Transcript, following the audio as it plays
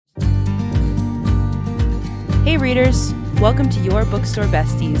Hey readers, welcome to Your Bookstore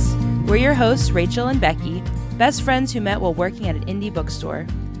Besties. We're your hosts, Rachel and Becky, best friends who met while working at an indie bookstore.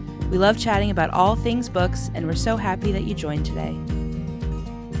 We love chatting about all things books, and we're so happy that you joined today.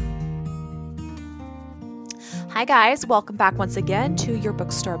 Hi guys, welcome back once again to Your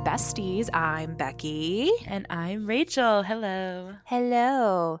Bookstore Besties. I'm Becky. And I'm Rachel. Hello.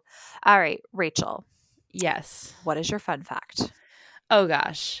 Hello. All right, Rachel. Yes. What is your fun fact? Oh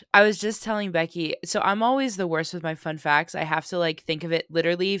gosh. I was just telling Becky, so I'm always the worst with my fun facts. I have to think of it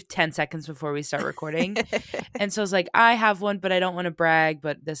literally 10 seconds before we start recording. And so I was like, I have one, but I don't want to brag,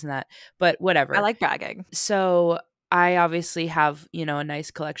 but this and that. But whatever. I like bragging. So I obviously have, a nice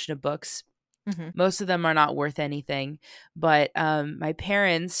collection of books. Mm-hmm. Most of them are not worth anything. But my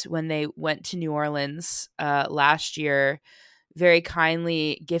parents, when they went to New Orleans last year, very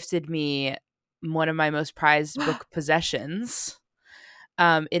kindly gifted me one of my most prized book possessions.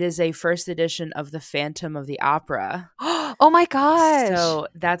 It is a first edition of The Phantom of the Opera. Oh my gosh. So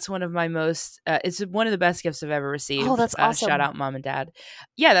that's one of my most, it's one of the best gifts I've ever received. Oh, that's awesome. Shout out mom and dad.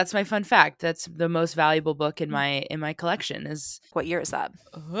 Yeah, that's my fun fact. That's the most valuable book in my collection is. What year is that?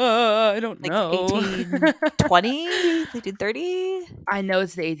 I don't know. 1820? 1830? I know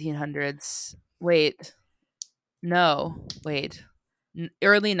it's the 1800s. Wait. No. Wait.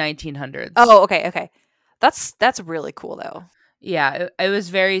 Early 1900s. Oh, okay. That's really cool though. Yeah, it was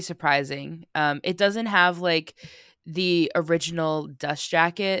very surprising. It doesn't have the original dust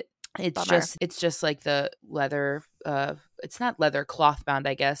jacket. Bummer. It's just like the leather. It's not leather, cloth bound,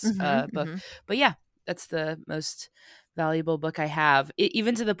 I guess. Book. But yeah, that's the most valuable book I have.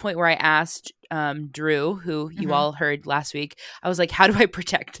 Even to the point where I asked Drew, who you all heard last week, I was like, "How do I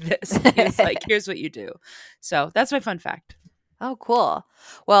protect this?" He was like, "Here's what you do." So that's my fun fact. Oh, cool.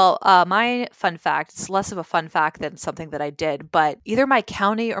 Well, my fun fact, it's less of a fun fact than something that I did, but either my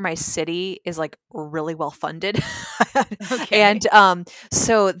county or my city is really well funded. Okay. And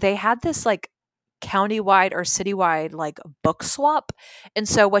so they had this countywide or citywide book swap. And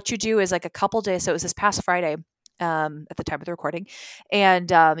so what you do is a couple days, so it was this past Friday. At the time of the recording, and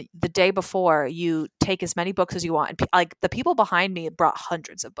the day before, you take as many books as you want. And the people behind me brought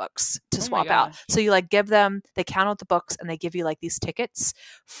hundreds of books to swap out. So you give them, they count out the books, and they give you these tickets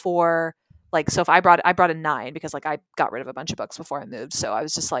for so if I brought a 9 because I got rid of a bunch of books before I moved, so I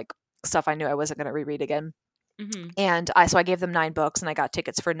was just stuff I knew I wasn't going to reread again. And I gave them 9 books, and I got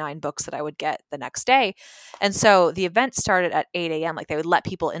tickets for 9 books that I would get the next day. And so the event started at 8 a.m. They would let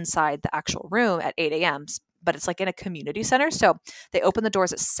people inside the actual room at 8 a.m. But it's in a community center. So they opened the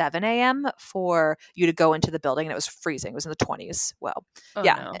doors at 7 a.m. for you to go into the building, and it was freezing. It was in the 20s. Well,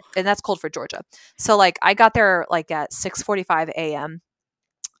 No. And that's cold for Georgia. So I got there at 6:45 a.m.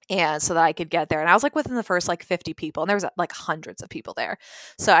 and so that I could get there. And I was within the first 50 people, and there was hundreds of people there.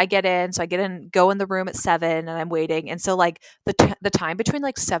 So I get in, go in the room at 7, and I'm waiting. And so the time between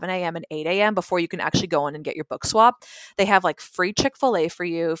 7 a.m. and 8 a.m. before you can actually go in and get your book swap, they have free Chick-fil-A for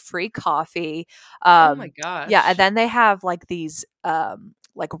you, free coffee. Oh my gosh. Yeah. And then they have these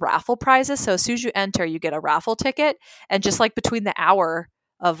raffle prizes. So as soon as you enter, you get a raffle ticket. And just between the hour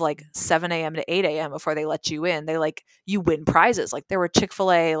of 7 a.m. to 8 a.m. before they let you in, they you win prizes. There were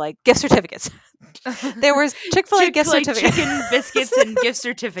Chick-fil-A gift certificates. There was Chick-fil-A gift certificates. Chicken biscuits and gift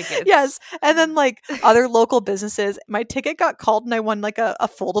certificates. Yes. And then other local businesses. My ticket got called and I won a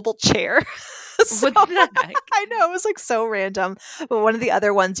foldable chair. What the heck? I know, it was so random. But one of the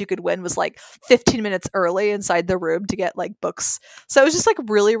other ones you could win was 15 minutes early inside the room to get books. So it was just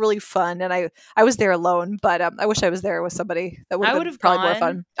really, really fun. And I was there alone, but I wish I was there with somebody. That would have been probably more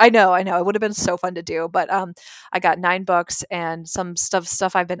fun. I know. It would have been so fun to do. But I got 9 books and some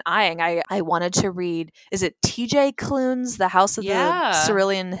stuff I've been eyeing. I wanted to read, is it TJ Klune's The House of the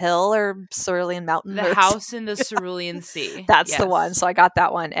Cerulean Hill or Cerulean Mountain? The House in the Cerulean Sea. That's the one. So I got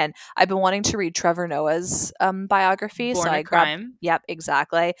that one. And I've been wanting to read Trevor Noah's biography. Born so a Crime. Yep,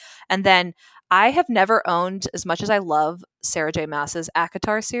 exactly. And then I have never owned, as much as I love Sarah J. Maas's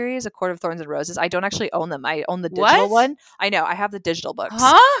ACOTAR series, A Court of Thorns and Roses, I don't actually own them. I own the digital one. I know. I have the digital books.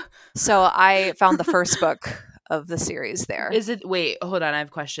 Huh? So I found the first book of the series there. Is it? Wait, hold on. I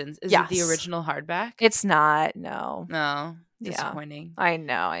have questions. Is it the original hardback? It's not. No. No. Disappointing.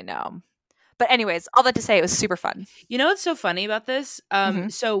 Yeah, I know. But anyways, all that to say, it was super fun. You know what's so funny about this?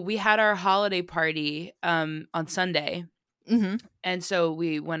 So we had our holiday party on Sunday. And so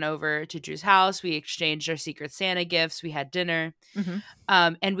we went over to Drew's house. We exchanged our Secret Santa gifts. We had dinner.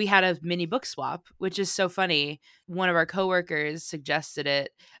 And we had a mini book swap, which is so funny. One of our coworkers suggested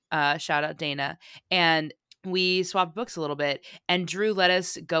it. Shout out Dana. And we swapped books a little bit, and Drew let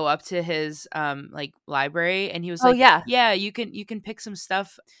us go up to his library, and he was like, yeah, you can pick some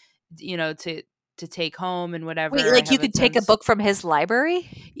stuff, to to take home and whatever. Wait, like you could take a book from his library?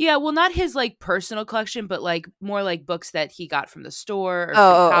 Yeah, well, not his like personal collection, but like more like books that he got from the store or free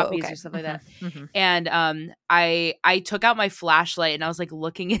copies or stuff like that. And I took out my flashlight and I was like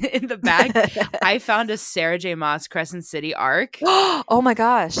looking in the bag. I found a Sarah J. Maas Crescent City arc. Oh my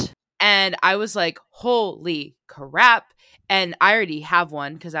gosh. And I was like, holy crap. And I already have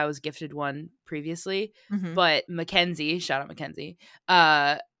one because I was gifted one previously. But Mackenzie, shout out Mackenzie,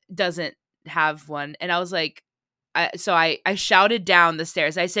 doesn't have one. And I was like, so I shouted down the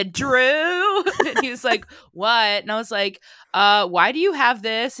stairs. I said, Drew. And he was like, what? And I was like, why do you have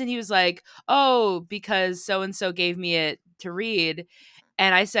this? And he was like, oh, because so-and-so gave me it to read.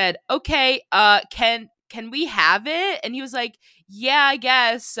 And I said, okay, can we have it? And he was like, yeah, I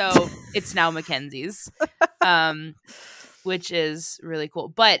guess. So it's now Mackenzie's, which is really cool.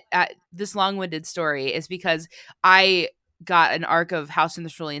 But this long-winded story is because I got an arc of House in the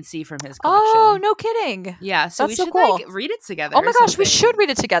Cerulean Sea from his collection. Oh, no kidding. Yeah, so that's we should like read it together. Oh my gosh, we should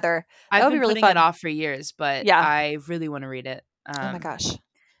read it together. I've been really putting fun. it off for years, but I really want to read it. Oh my gosh.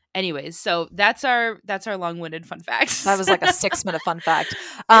 Anyways, so that's our long-winded fun facts. That was like a 6-minute fun fact.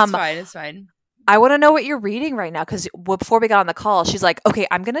 It's fine. I want to know what you're reading right now, because before we got on the call, she's like, okay,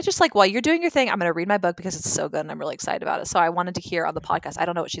 I'm going to just like, while you're doing your thing, I'm going to read my book because it's so good and I'm really excited about it. So I wanted to hear on the podcast. I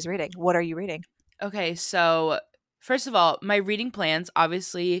don't know what she's reading. What are you reading? Okay, so first of all, my reading plans,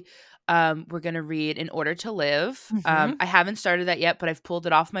 obviously, we're going to read In Order to Live. I haven't started that yet, but I've pulled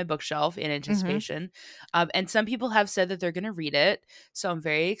it off my bookshelf in anticipation. And some people have said that they're going to read it. So I'm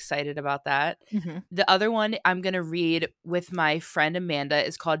very excited about that. The other one I'm going to read with my friend Amanda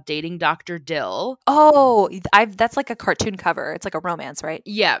is called Dating Dr. Dill. Oh, that's like a cartoon cover. It's like a romance, right?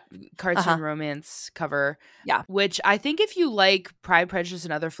 Yeah, cartoon romance cover. Yeah. Which I think if you like Pride, Prejudice,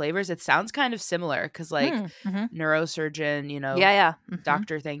 and Other Flavors, it sounds kind of similar because like neurosurgeon,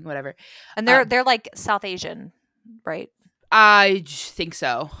 doctor thing, whatever. And they're like South Asian, right? I think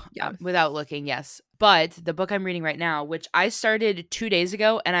so. Yeah. Without looking, yes. But the book I'm reading right now, which I started 2 days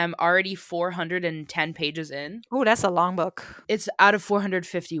ago, and I'm already 410 pages in. Oh, that's a long book. It's out of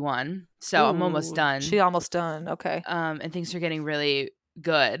 451, so I'm almost done. She's almost done. Okay. And things are getting really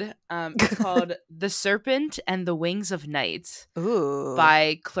good. It's called The Serpent and the Wings of Night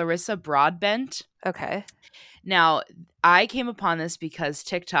by Clarissa Broadbent. Okay. Now, I came upon this because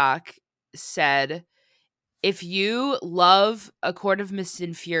TikTok said, if you love A Court of Mist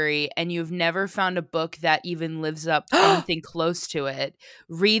and Fury and you've never found a book that even lives up anything close to it,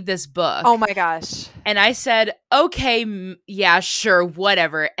 read this book. Oh my gosh. And I said, okay, yeah, sure,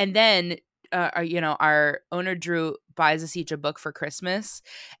 whatever. And then, our owner Drew buys us each a book for Christmas.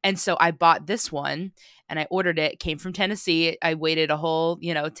 And so I bought this one and I ordered it. It came from Tennessee. I waited a whole,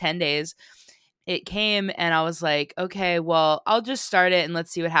 10 days. It came and I was like, okay, well, I'll just start it and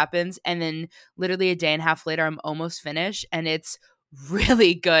let's see what happens. And then literally a day and a half later, I'm almost finished and it's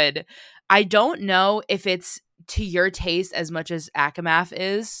really good. I don't know if it's to your taste as much as Akamath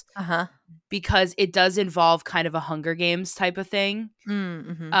is, because it does involve kind of a Hunger Games type of thing.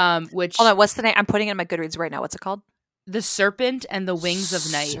 Which, hold on, what's the name? I'm putting it in my Goodreads right now. What's it called? The Serpent and the Wings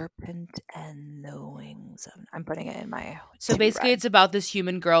of Night. Serpent and the Wings of Night. I'm putting it in my. So basically, it's about this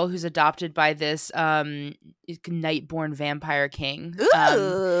human girl who's adopted by this night-born vampire king.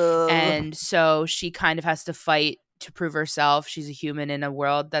 And so she kind of has to fight to prove herself. She's a human in a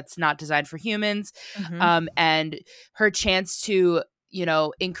world that's not designed for humans. And her chance to,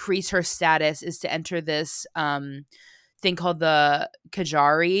 increase her status is to enter this thing called the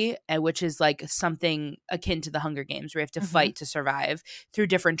Kajari, which is like something akin to the Hunger Games, where you have to fight to survive through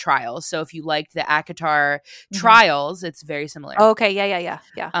different trials. So if you liked the ACOTAR trials, it's very similar. Okay, yeah.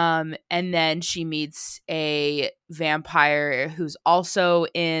 And then she meets a vampire who's also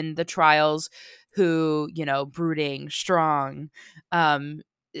in the trials, who, brooding, strong,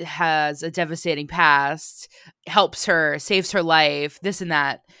 has a devastating past, helps her, saves her life, this and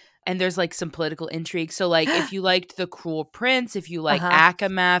that. And there's like some political intrigue. So like if you liked The Cruel Prince, if you like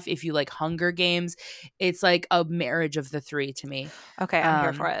Akamath, if you like Hunger Games, it's like a marriage of the three to me. Okay, I'm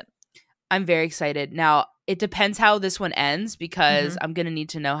here for it. I'm very excited. Now, it depends how this one ends because I'm going to need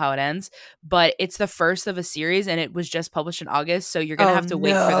to know how it ends. But it's the first of a series and it was just published in August. So you're going to have to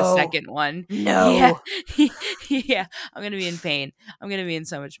wait for the second one. No. Yeah. I'm going to be in pain. I'm going to be in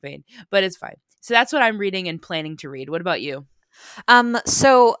so much pain. But it's fine. So that's what I'm reading and planning to read. What about you?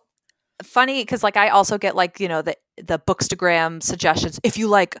 So funny because like I also get like the Bookstagram suggestions. If you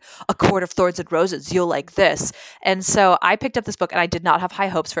like A Court of Thorns and Roses, you'll like this. And so I picked up this book and I did not have high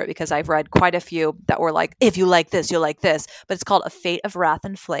hopes for it because I've read quite a few that were like, if you like this, you'll like this. But it's called A Fate of Wrath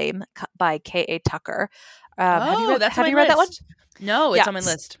and Flame by K.A. Tucker. Oh, that's have on you my read that one? list. No, it's on my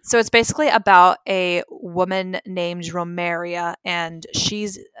list. So it's basically about a woman named Romaria, and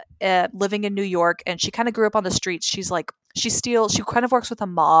she's living in New York, and she kind of grew up on the streets. She kind of works with a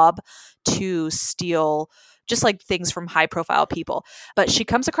mob to steal just like things from high profile people. But she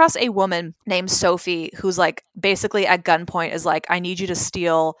comes across a woman named Sophie who's like basically at gunpoint is like, I need you to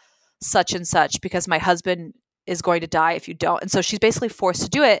steal such and such because my husband is going to die if you don't. And so she's basically forced to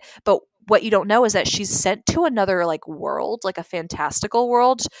do it. But what you don't know is that she's sent to another like world, like a fantastical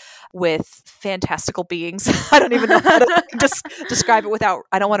world with fantastical beings. I don't even know how to just describe it without,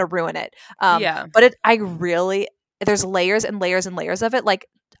 I don't want to ruin it. But there's layers and layers and layers of it. Like,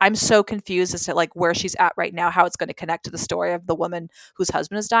 I'm so confused as to like where she's at right now, how it's going to connect to the story of the woman whose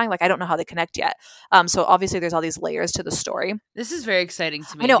husband is dying. Like, I don't know how they connect yet. So obviously there's all these layers to the story. This is very exciting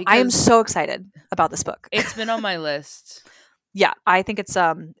to me. I know. I am so excited about this book. It's been on my list. Yeah, I think it's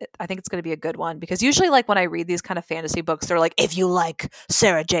going to be a good one, because usually like when I read these kind of fantasy books, they're like, if you like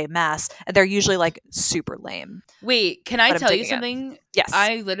Sarah J. Maas, and they're usually like super lame. Wait, can I tell you something? Yes.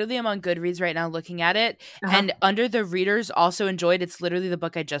 I literally am on Goodreads right now looking at it, and under the readers also enjoyed, it's literally the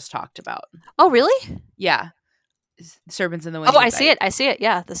book I just talked about. Oh, really? Yeah. Serpents in the Wings. Oh, I see it.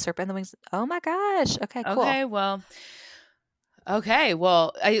 Yeah, the Serpent in the Wings. Oh my gosh. Okay, cool. Okay,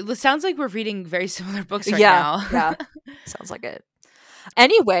 well, it sounds like we're reading very similar books right now. Yeah, sounds like it.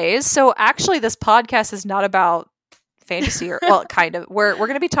 Anyways, so actually this podcast is not about fantasy, or well, kind of. We're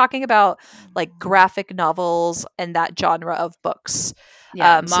going to be talking about like graphic novels and that genre of books.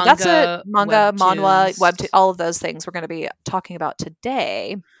 Yeah, so that's a manga, manhwa, webtoon, all of those things we're going to be talking about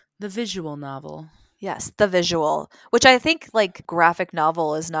today. The visual novel. Yes, the visual, which I think like graphic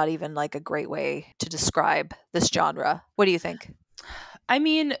novel is not even like a great way to describe this genre. What do you think? I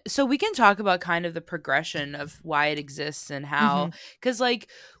mean, so we can talk about kind of the progression of why it exists and how, because like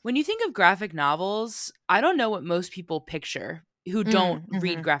when you think of graphic novels, I don't know what most people picture who don't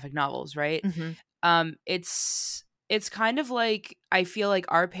read graphic novels, right? It's kind of like, I feel like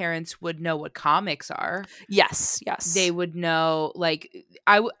our parents would know what comics are. Yes. They would know, like,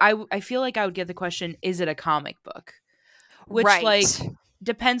 I feel like I would get the question, is it a comic book? Which, like,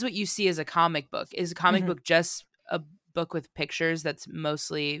 depends what you see as a comic book. Is a comic book just a book with pictures that's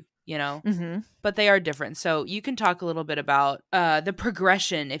mostly, you know? But they are different. So you can talk a little bit about the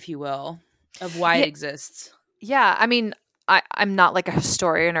progression, if you will, of why it exists. Yeah, I mean, I'm not like a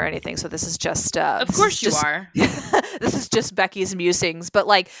historian or anything, so this is just of course you are. This is just Becky's musings. But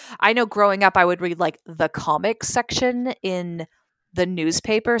like, I know growing up I would read like the comics section in the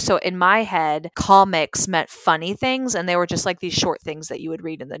newspaper. So in my head, comics meant funny things, and they were just like these short things that you would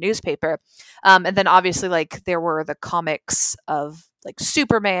read in the newspaper. And then obviously like there were the comics of like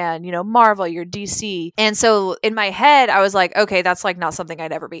Superman, you know, Marvel, your DC. And so in my head, I was like, okay, that's like not something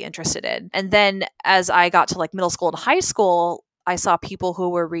I'd ever be interested in. And then as I got to like middle school and high school, I saw people who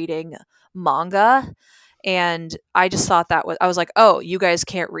were reading manga. And I just thought I was like, oh, you guys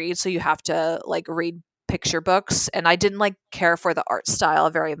can't read, so you have to like read picture books. And I didn't like care for the art style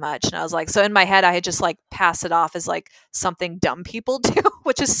very much. And I was like, so in my head, I had just like passed it off as like something dumb people do,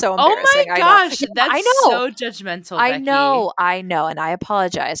 which is so embarrassing. Oh my gosh, that's so judgmental, Becky. I know. And I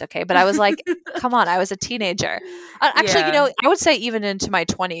apologize. Okay. But I was like, come on, I was a teenager. Actually, you know, I would say even into my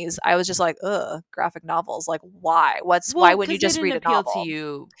 20s, I was just like, ugh, graphic novels. Like, why? Why wouldn't you just read a novel? To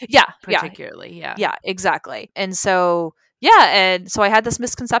you, particularly. Yeah, exactly. And so and so I had this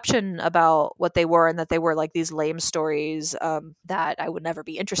misconception about what they were, and that they were like these lame stories that I would never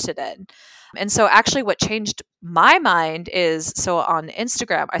be interested in. And so actually what changed my mind is, so on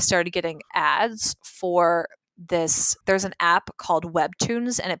Instagram, I started getting ads for this. There's an app called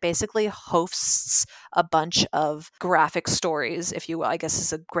Webtoons, and it basically hosts a bunch of graphic stories, if you will. I guess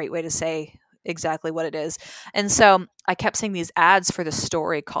is a great way to say exactly what it is. And so I kept seeing these ads for the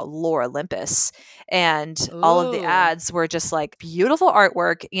story called Lore Olympus, and all of the ads were just like beautiful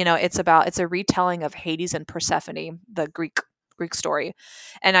artwork. You know, it's a retelling of Hades and Persephone, the Greek story.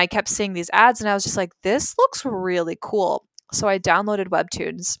 And I kept seeing these ads, and I was just like, this looks really cool. So I downloaded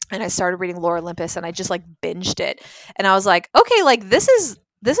Webtoons and I started reading Lore Olympus, and I just like binged it. And I was like, okay, like this is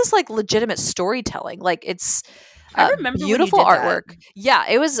like legitimate storytelling. Like it's I remember beautiful artwork. That. Yeah,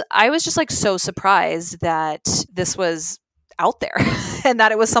 I was just like so surprised that this was out there and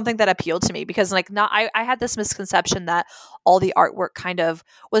that it was something that appealed to me, because like I had this misconception that all the artwork kind of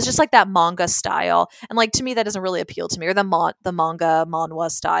was just like that manga style, and like to me that doesn't really appeal to me, or the manga manhwa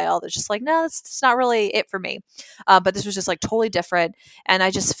style. That's just like, no, it's not really it for me. But this was just like totally different, and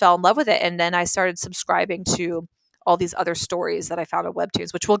I just fell in love with it. And then I started subscribing to all these other stories that I found on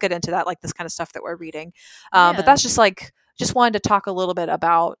Webtoons, which we'll get into that, like this kind of stuff that we're reading. But that's just like just wanted to talk a little bit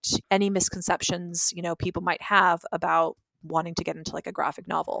about any misconceptions, people might have about wanting to get into like a graphic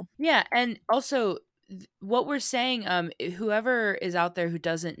novel. Yeah, and also what we're saying, whoever is out there who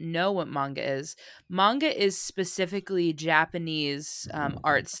doesn't know what manga is specifically Japanese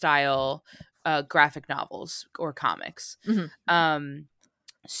art style graphic novels or comics. Mm-hmm.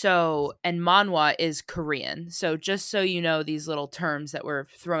 So, and manhwa is Korean. So just so you know these little terms that we're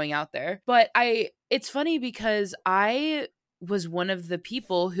throwing out there. But it's funny because I was one of the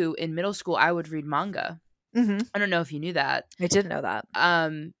people who in middle school I would read manga. Mm-hmm. I don't know if you knew that. I didn't know that.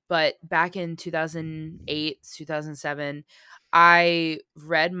 But back in 2008, 2007, I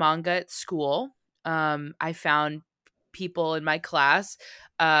read manga at school. I found people in my class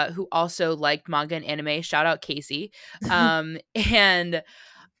who also liked manga and anime. Shout out Casey. And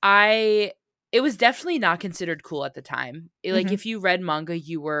it was definitely not considered cool at the time. Like Mm-hmm. if you read manga,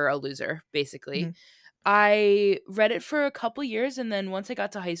 you were a loser, basically. Mm-hmm. I read it for a couple years, and then once I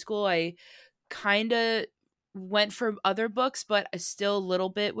got to high school, I kind of went for other books, but I still a little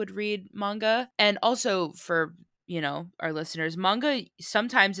bit would read manga. And also for, our listeners, manga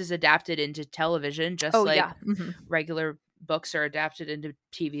sometimes is adapted into television, just regular books are adapted into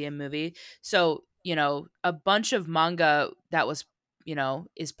TV and movie. So, a bunch of manga that was,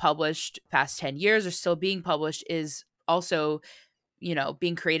 is published past 10 years or still being published is also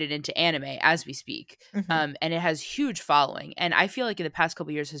being created into anime as we speak. Mm-hmm. And it has huge following. And I feel like in the past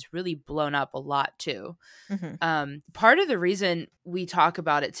couple years has really blown up a lot too. Mm-hmm. Part of the reason we talk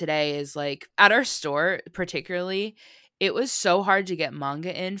about it today is like at our store, particularly, it was so hard to get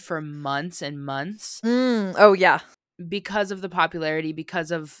manga in for months and months. Oh yeah. Because of the popularity, because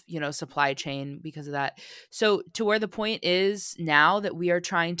of, supply chain, because of that. So to where the point is now that we are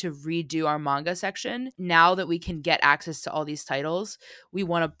trying to redo our manga section, now that we can get access to all these titles, we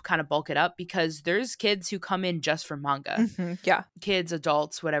want to kind of bulk it up because there's kids who come in just for manga. Mm-hmm. Yeah. Kids,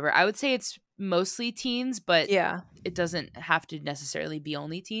 adults, whatever. I would say it's mostly teens, but yeah, it doesn't have to necessarily be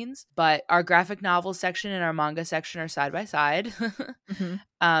only teens. But our graphic novel section and our manga section are side by side. Mm-hmm.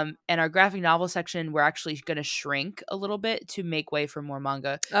 And our graphic novel section, we're actually going to shrink a little bit to make way for more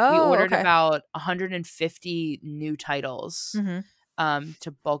manga. Oh, we ordered okay. about 150 new titles Mm-hmm.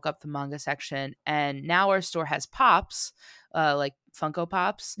 to bulk up the manga section. And now our store has pops, like Funko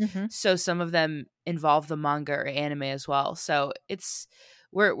Pops. Mm-hmm. So some of them involve the manga or anime as well. So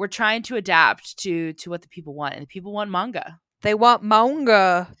we're trying to adapt to what the people want, and the people want manga. They want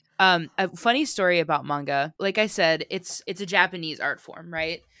manga. A funny story about manga. Like I said, it's a Japanese art form,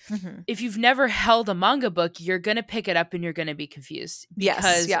 right? Mm-hmm. If you've never held a manga book, you're going to pick it up and you're going to be confused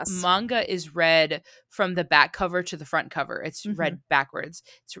because Yes. manga is read from the back cover to the front cover. It's read backwards.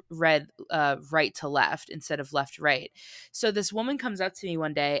 It's read right to left instead of left to right. So this woman comes up to me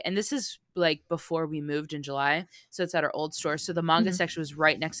one day, and this is like before we moved in July. So it's at our old store. So the manga section was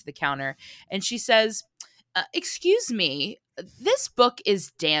right next to the counter. And she says, excuse me, this book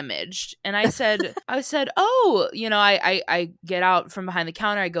is damaged. And I said, oh, I get out from behind the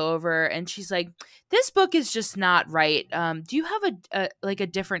counter, I go over, and she's like, this book is just not right. Do you have a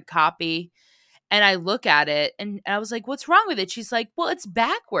different copy? And I look at it and I was like, what's wrong with it? She's like, well, it's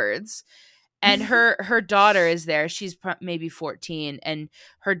backwards. And her daughter is there. She's maybe 14, and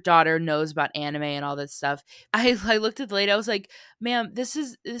her daughter knows about anime and all that stuff. I looked at the lady. I was like, "Ma'am, this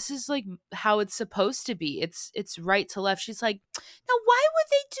is like how it's supposed to be. It's right to left." She's like, "Now, why would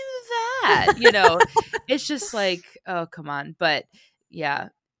they do that?" It's just like, oh, come on. But yeah,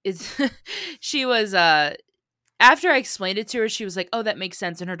 it's she was after I explained it to her, she was like, "Oh, that makes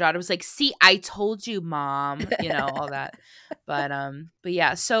sense." And her daughter was like, "See, I told you, Mom," all that. But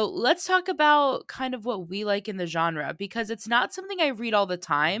yeah. So let's talk about kind of what we like in the genre, because it's not something I read all the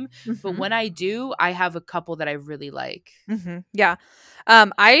time, but when I do, I have a couple that I really like. Mm-hmm. Yeah.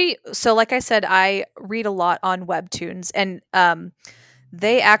 So like I said, I read a lot on Webtoons, and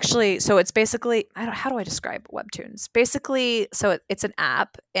they actually, so it's basically, how do I describe Webtoons? Basically, so it's an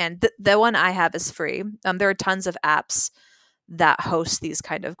app, and the one I have is free. There are tons of apps that host these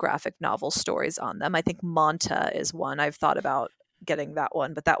kind of graphic novel stories on them. I think Manta is one. I've thought about getting that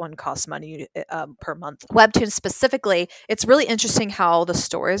one, but that one costs money per month. Webtoons specifically, it's really interesting how the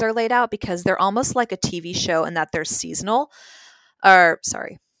stories are laid out, because they're almost like a TV show in that they're seasonal. Or,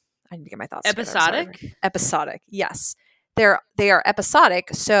 sorry, I need to get my thoughts Episodic? Episodic, yes. They are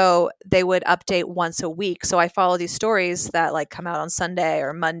episodic, so they would update once a week. So I follow these stories that like come out on Sunday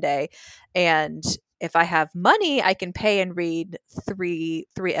or Monday, and if I have money, I can pay and read three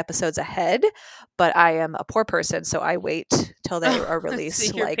episodes ahead. But I am a poor person, so I wait until they are So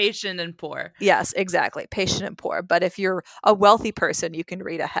released. you're Like, patient and poor. yes, exactly. Patient and poor. But if you're a wealthy person, you can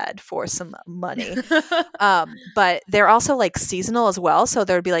read ahead for some money. But they're also like seasonal as well. So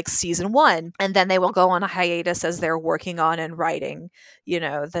there would be like season 1, and then they will go on a hiatus as they're working on and writing,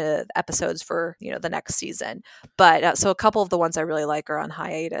 the episodes for, the next season. But so a couple of the ones I really like are on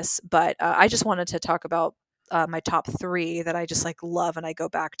hiatus. But I just wanted to talk about my top 3 that I just like love and I go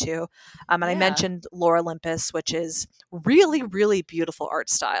back to. And I mentioned Lore Olympus, which is really, really beautiful art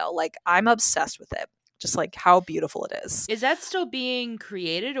style. Like, I'm obsessed with it. Just like how beautiful it is. Is that still being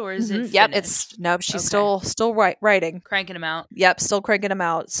created, or is it finished? Yep, she's still writing. Cranking them out. Yep, still cranking them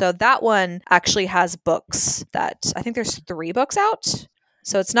out. So that one actually has books that I think there's 3 books out.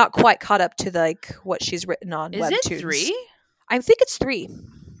 So it's not quite caught up to like what she's written on Is Webtoons. it 3? I think it's 3.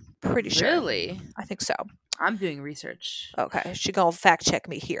 Pretty sure. Really? I think so. I'm doing research. Okay, she gonna fact check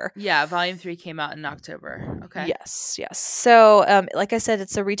me here. Yeah, volume 3 came out in October. Okay. Yes. So, like I said,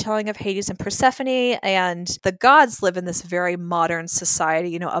 it's a retelling of Hades and Persephone, and the gods live in this very modern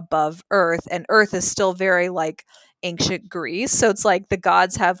society, above Earth, and Earth is still very like ancient Greece. So it's like the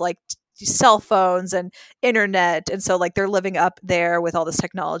gods have like cell phones and internet, and so like they're living up there with all this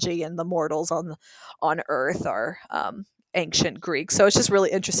technology, and the mortals on Earth are ancient Greek. So it's just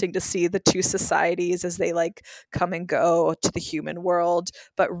really interesting to see the 2 societies as they like come and go to the human world.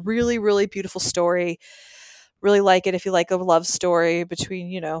 But really, really beautiful story. Really like it if you like a love story between,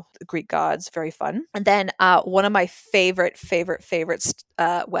 the Greek gods. Very fun. And then one of my favorites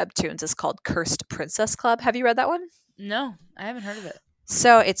webtoons is called Cursed Princess Club. Have you read that one? No, I haven't heard of it.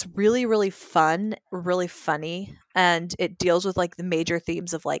 So it's really, really fun, really funny, and it deals with like the major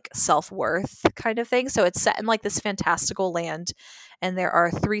themes of like self-worth kind of thing. So it's set in like this fantastical land, and there are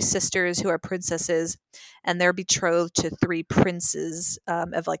 3 sisters who are princesses, and they're betrothed to 3 princes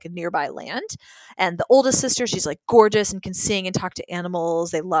of like a nearby land. And the oldest sister, she's like gorgeous and can sing and talk to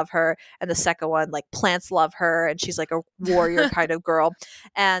animals. They love her. And the second one, like plants love her, and she's like a warrior kind of girl.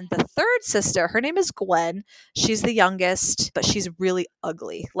 And the third sister, her name is Gwen. She's the youngest, but she's really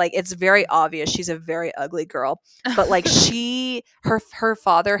ugly. Like, it's very obvious she's a very ugly girl. But like her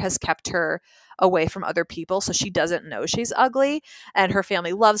father has kept her away from other people, so she doesn't know she's ugly, and her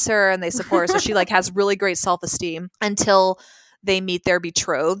family loves her and they support her. So she like has really great self-esteem until they meet their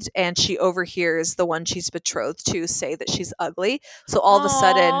betrothed, and she overhears the one she's betrothed to say that she's ugly. So all of a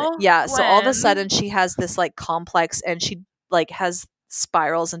sudden, so all of a sudden she has this like complex, and she like has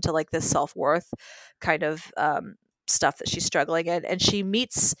spirals into like this self-worth kind of stuff that she's struggling in. And she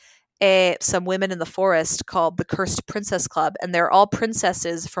meets some women in the forest called the Cursed Princess Club, and they're all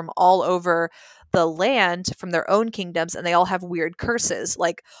princesses from all over the land, from their own kingdoms, and they all have weird curses.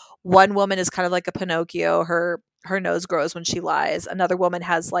 Like, one woman is kind of like a Pinocchio. Her nose grows when she lies. Another woman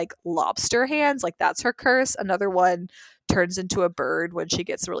has like lobster hands, like that's her curse. Another one turns into a bird when she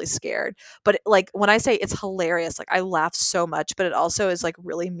gets really scared. But like, when I say it's hilarious, like I laugh so much, but it also is like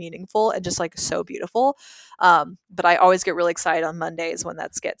really meaningful and just like so beautiful. But I always get really excited on Mondays when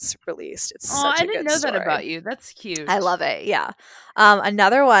that gets released. It's such a good story. I didn't know that about you. That's cute. I love it. Yeah.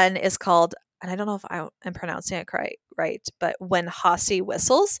 Another one is called, and I don't know if I am pronouncing it right, but When Hasi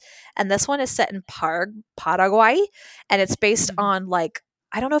Whistles. And this one is set in Paraguay, and it's based on like,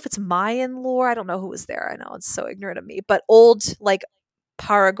 I don't know if it's Mayan lore. I don't know who was there. I know it's so ignorant of me, but old like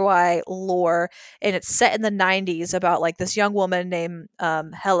Paraguay lore, and it's set in the 90s about like this young woman named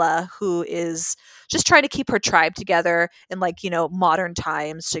Hela, who is just trying to keep her tribe together in like, modern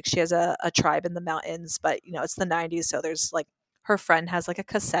times. Like, she has a tribe in the mountains, but it's the 90s, so there's like, her friend has like a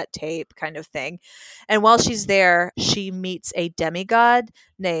cassette tape kind of thing. And while she's there, she meets a demigod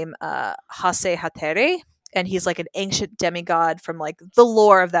named Hase Hatere. And he's like an ancient demigod from like the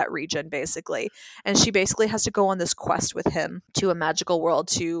lore of that region, basically. And she basically has to go on this quest with him to a magical world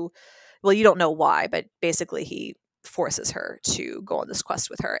to, well, you don't know why, but basically he forces her to go on this quest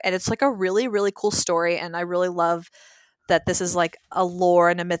with her. And it's like a really, really cool story. And I really love that this is like a lore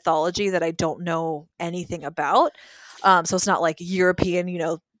and a mythology that I don't know anything about. So it's not like European,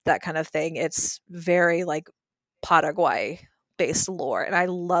 that kind of thing. It's very like Paraguay based lore, and I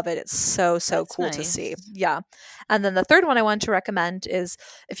love it. It's so That's cool nice to see. Yeah. And then the third one I wanted to recommend is,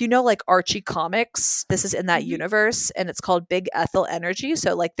 if you know like Archie comics, this is in that universe, and it's called Big Ethel Energy.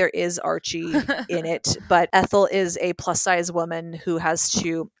 So like there is Archie in it, but Ethel is a plus size woman who has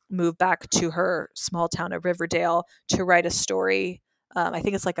to move back to her small town of Riverdale to write a story. I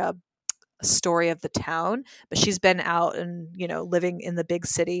think it's like a story of the town, but she's been out and living in the big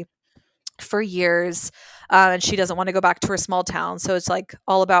city for years, and she doesn't want to go back to her small town. So it's like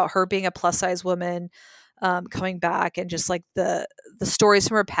all about her being a plus size woman, coming back, and just like the stories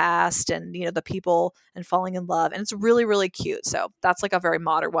from her past, and the people and falling in love, and it's really, really cute. So that's like a very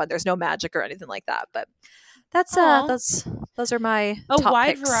modern one. There's no magic or anything like that, but that's those are my a top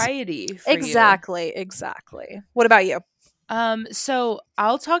wide picks. variety for Exactly. What about you? So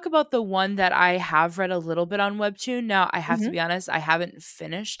I'll talk about the one that I have read a little bit on Webtoon. Now, I have to be honest, I haven't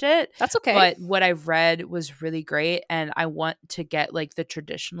finished it. That's okay. But what I've read was really great, and I want to get like the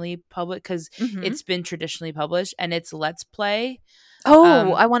traditionally published, because it's been traditionally published, and it's Let's Play.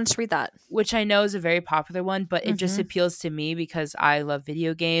 Oh, I wanted to read that. Which I know is a very popular one, but it just appeals to me because I love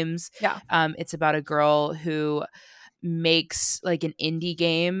video games. Yeah. It's about a girl who makes like an indie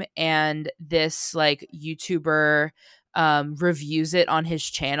game, and this like YouTuber reviews it on his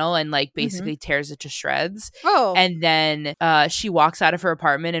channel and like basically tears it to shreds. Oh. And then she walks out of her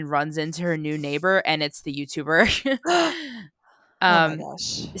apartment and runs into her new neighbor, and it's the YouTuber. Oh my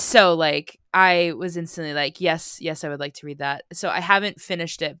gosh. So like I was instantly like, yes, I would like to read that. So I haven't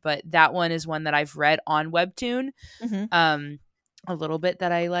finished it, but that one is one that I've read on Webtoon. A little bit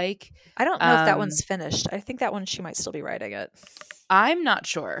that I like. I don't know if that one's finished. I think that one she might still be writing it. I'm not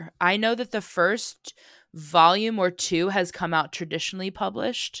sure. I know that the first volume or two has come out traditionally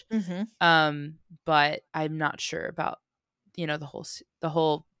published. But I'm not sure about the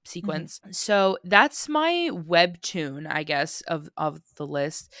whole sequence. So that's my Webtoon, I guess, of the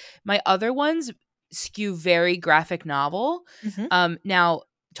list. My other ones skew very graphic novel. Now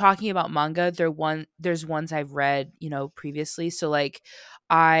talking about manga, there's ones I've read, previously. So like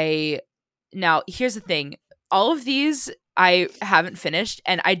now here's the thing. All of these I haven't finished,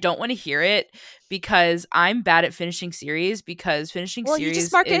 and I don't want to hear it because I'm bad at finishing series, series you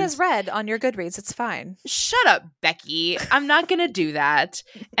just mark it as read on your Goodreads. It's fine. Shut up, Becky. I'm not going to do that.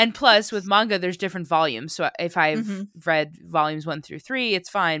 And plus with manga, there's different volumes. So if I've read volumes 1 through 3, it's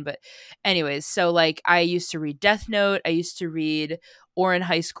fine. But anyways, so like I used to read Death Note. I used to read Ouran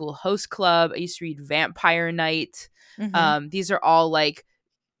High School Host Club. I used to read Vampire Knight. These are all like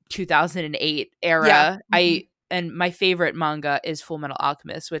 2008 era. Yeah. And my favorite manga is Full Metal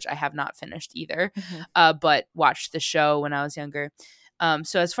Alchemist, which I have not finished either, but watched the show when I was younger.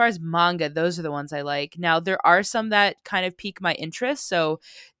 So as far as manga, those are the ones I like. Now, there are some that kind of pique my interest. So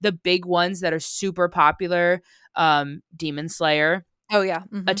the big ones that are super popular, Demon Slayer. Oh, yeah.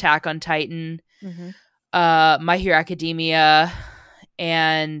 Attack on Titan. My Hero Academia.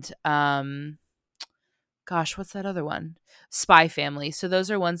 And, gosh, what's that other one? Spy Family. So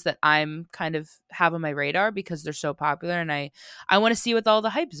those are ones that I'm kind of have on my radar because they're so popular, and I want to see what all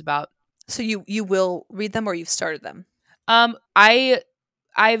the hype is about. So you will read them, or you've started them? I've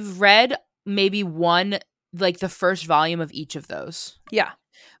read maybe one, like the first volume of each of those. Yeah.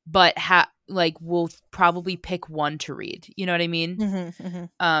 But we'll probably pick one to read. You know what I mean?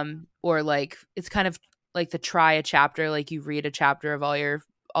 Or like it's kind of like the try a chapter, like you read a chapter of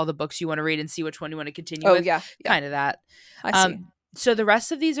all the books you want to read and see which one you want to continue with. Yeah. Kind of that. I see. So the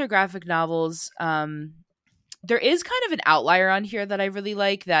rest of these are graphic novels. There is kind of an outlier on here that I really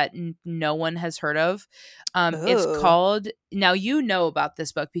like that no one has heard of. It's called, now you know about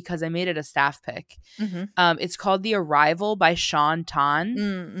this book because I made it a staff pick. It's called The Arrival by Sean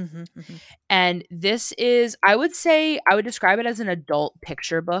Tan. And this is, I would describe it as an adult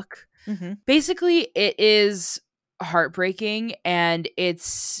picture book. Basically, it is heartbreaking, and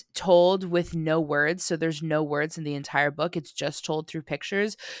it's told with no words. So there's no words in the entire book. It's just told through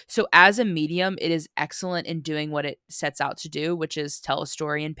pictures. So as a medium, it is excellent in doing what it sets out to do, which is tell a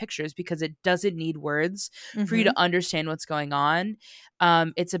story in pictures, because it doesn't need words for you to understand what's going on.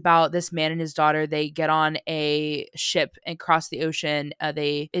 It's about this man and his daughter. They get on a ship and cross the ocean.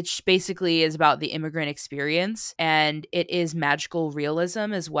 It basically is about the immigrant experience, and it is magical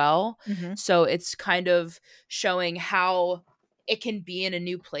realism as well. So it's kind of showing how it can be in a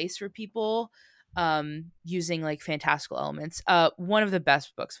new place for people, using like fantastical elements. One of the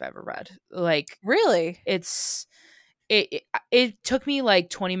best books I've ever read. Like, really, it took me like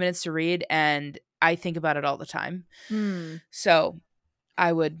 20 minutes to read, and I think about it all the time. So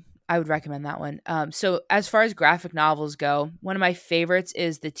I would recommend that one. So as far as graphic novels go, one of my favorites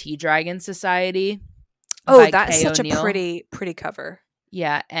is The Tea Dragon Society. Oh, that is such a pretty cover.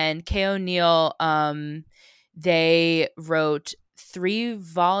 Yeah, and Kay O'Neill, they wrote 3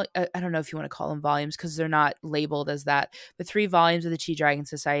 volumes. I don't know if you want to call them volumes because they're not labeled as that, but 3 volumes of The Tea Dragon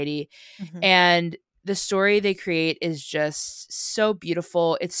Society. And the story they create is just so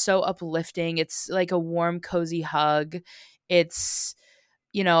beautiful. It's so uplifting. It's like a warm, cozy hug. It's,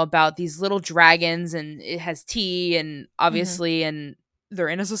 about these little dragons, and it has tea, and obviously, and they're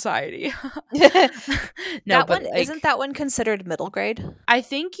in a society. No, That but one, like isn't that one considered middle grade? I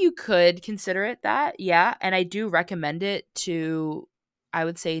think you could consider it that, yeah. And I do recommend it to, I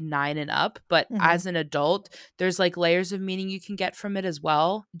would say 9 and up. But Mhm. as an adult, there's like layers of meaning you can get from it as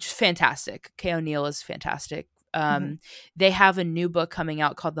well. Just fantastic. Kay O'Neill is fantastic. Mhm. They have a new book coming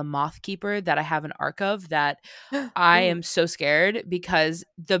out called The Moth Keeper that I have an arc of that I Ooh. am so scared because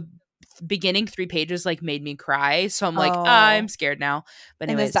the beginning 3 pages like made me cry. So I'm like, I'm Oh. scared now. But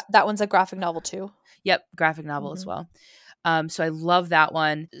And is anyways, that one's a graphic novel too? yep, graphic novel as Mhm. well. So I love that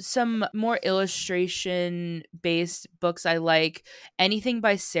one. Some more illustration based books I like. Anything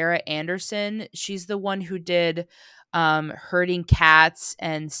by Sarah Anderson. She's the one who did Herding Cats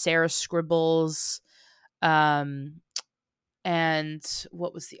and Sarah Scribbles. Um, and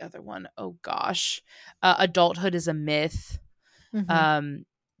what was the other one? Oh gosh. Adulthood is a Myth. Mhm. Um,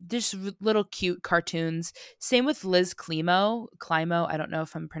 just little cute cartoons. Same with Liz Climo. Climo, I don't know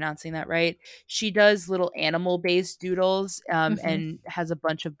if I'm pronouncing that right. She does little animal based doodles Mhm. and has a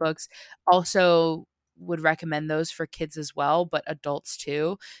bunch of books. Also, would recommend those for kids as well, but adults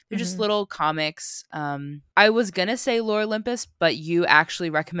too. They're just Mhm. little comics. I was gonna say Lore Olympus, but you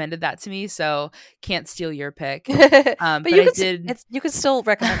actually recommended that to me, so can't steal your pick. But But you I could did you could still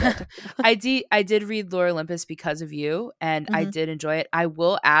recommend it to people. I did read Lore Olympus because of you, and I Mhm. did enjoy it. I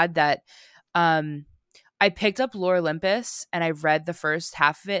will add that um I picked up Lore Olympus and I read the first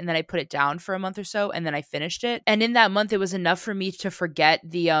half of it and then I put it down for a month or so and then I finished it. And in that month it was enough for me to forget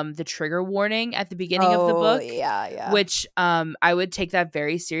the trigger warning at the beginning of the Oh, book, yeah, yeah. which I would take that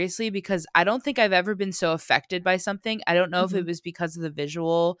very seriously because I don't think I've ever been so affected by something. I don't know if it Mhm. was because of the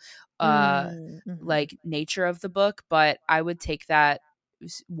visual Mhm. like nature of the book, but I would take that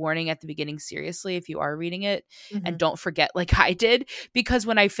warning at the beginning seriously if you are reading it, and Mhm. don't forget like I did, because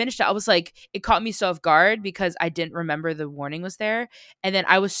when I finished it I was like, it caught me so off guard because I didn't remember the warning was there, and then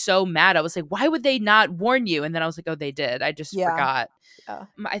I was so mad. I was like, why would they not warn you? And then I was like, oh, they did, I just Yeah, forgot. yeah.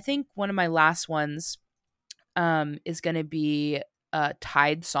 I think one of my last ones is going to be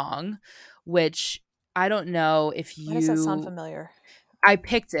Tide Song, which I don't know if Why does that sound you familiar? I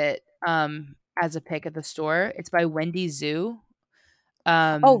picked it as a pick at the store. It's by Wendy Zhu. Oh,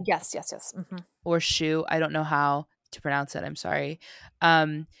 Um yes, yes, yes. Mhm. or Shu. I don't know how to pronounce it. I'm sorry.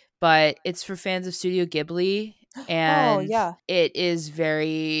 Um, but it's for fans of Studio Ghibli, Oh, and yeah. it is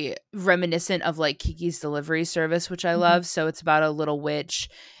very reminiscent of like Kiki's Delivery Service, which I Mhm. love. So it's about a little witch,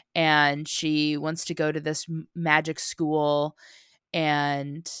 and she wants to go to this magic school,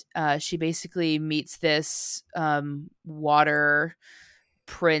 and she basically meets this water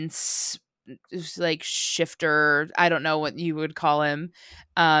prince, like shifter, I don't know what you would call him,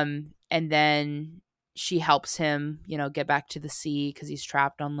 and then she helps him, get back to the sea because he's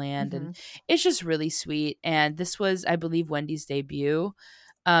trapped on land, and Mhm. it's just really sweet. And this was, I believe, Wendy's debut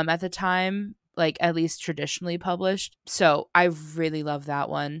at the time, like at least traditionally published, so I really love that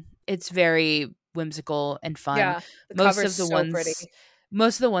one. It's very whimsical and fun. Yeah, the most cover's of the so pretty. ones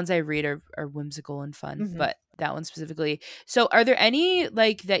most of the ones I read are whimsical and fun, Mhm. but that one specifically. So are there any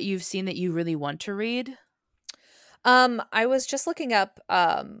like that you've seen that you really want to read? I was just looking up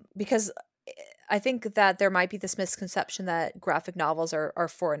because I think that there might be this misconception that graphic novels are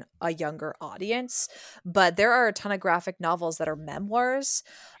for a younger audience, but there are a ton of graphic novels that are memoirs.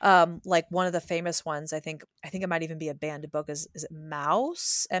 Like one of the famous ones, I think it might even be a banned book. Is it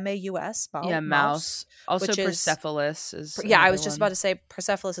Mouse? Maus? Yeah, Mouse, Mouse. Also which is Persepolis is yeah. I another was just about one. to say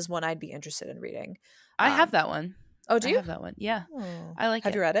Persepolis is one I'd be interested in reading. I have Um, that one. oh, do I you? have that one. Yeah. Oh. I like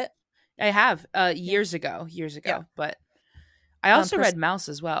Have you it. read it? I have Yeah, years yeah. ago, but I also Pers- read Mouse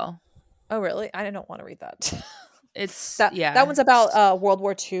as well. oh, really? I don't want to read that. It's That yeah. one's about World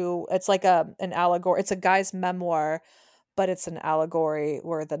War II. It's like an allegory. It's a guy's memoir, but it's an allegory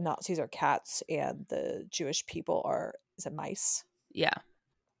where the Nazis are cats and the Jewish people are is it mice? Yeah.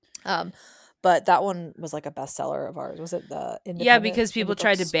 Um, but that one was like a bestseller of ours. Was it the Yeah, Independent because people Indie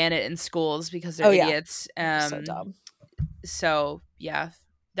tried to Books? ban it in schools because they're Oh yeah, idiots. which is so dumb. So yeah,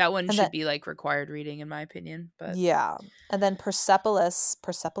 that one And should then be like required reading in my opinion. But yeah, and then Persepolis.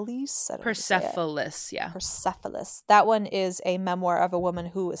 I don't know how to say it. Persepolis, yeah. Persepolis. That one is a memoir of a woman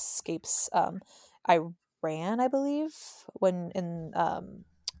who escapes Iran, I believe, when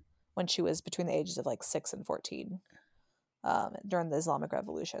she was between the ages of like 6 and 14 during the Islamic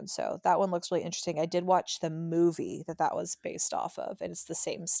Revolution. So that one looks really interesting. I did watch the movie that was based off of, and it's the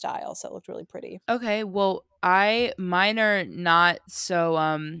same style, so it looked really pretty. Okay, well, mine are not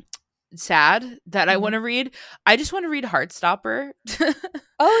so sad that I want Hmm. to read. I just want to read Heartstopper.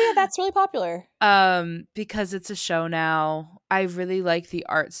 Oh yeah, that's really popular. Because it's a show now. I really like the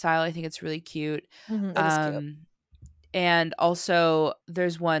art style. I think it's really cute. It is cute. Um And also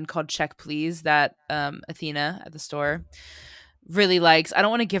there's one called Check Please that Athena at the store really likes. I don't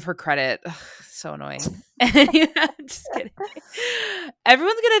want to give her credit. Ugh, so annoying. I'm just kidding.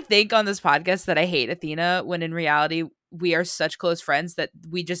 Everyone's going to think on this podcast that I hate Athena when in reality we are such close friends that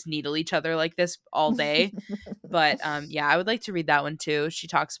we just needle each other like this all day. But yeah, I would like to read that one too. She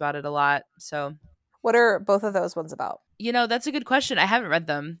talks about it a lot. So what are both of those ones about? You know, that's a good question. I haven't read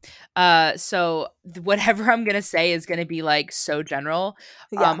them. So whatever I'm going to say is going to be like so general.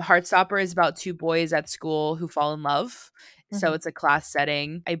 Yeah. Heartstopper is about two boys at school who fall in love. So it's a class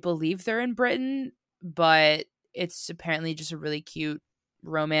setting. I believe they're in Britain, but it's apparently just a really cute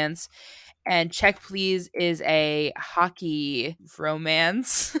romance. And Check Please is a hockey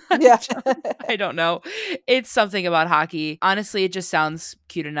romance. Yeah. I don't know. It's something about hockey. Honestly, it just sounds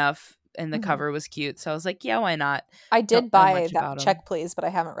cute enough. And the cover was cute. So I was like, yeah, why not? I did buy that Check Please, but I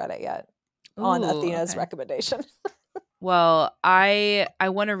haven't read it yet. On Athena's recommendation. Well, I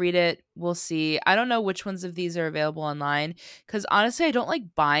want to read it. We'll see. I don't know which ones of these are available online because honestly, I don't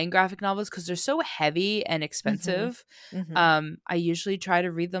like buying graphic novels because they're so heavy and expensive. I usually try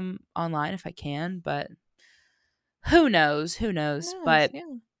to read them online if I can, but who knows?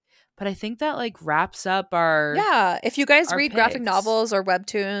 But I think that like wraps up our if you guys read picks. Graphic novels or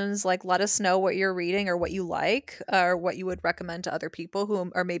webtoons, like let us know what you're reading or what you like or what you would recommend to other people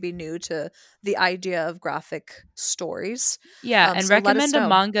who are maybe new to the idea of graphic stories. And so recommend a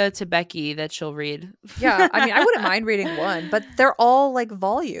manga to Becky that she'll read. Yeah, I mean, I wouldn't mind reading one, but they're all like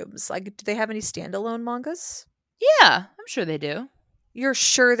volumes. Like, do they have any standalone mangas? Yeah, I'm sure they do. You're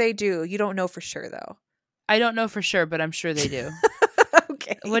sure they do? You don't know for sure though. I don't know for sure, but I'm sure they do.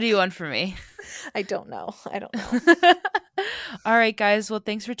 Okay. What do you want from me? I don't know. All right, guys. Well,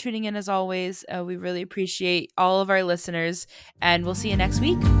 thanks for tuning in as always. We really appreciate all of our listeners, and we'll see you next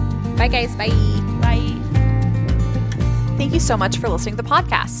week. Bye, guys. Bye. Bye. Thank you so much for listening to the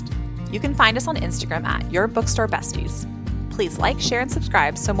podcast. You can find us on Instagram at Your Bookstore Besties. Please like, share, and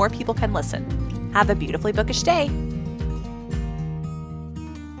subscribe so more people can listen. Have a beautifully bookish day.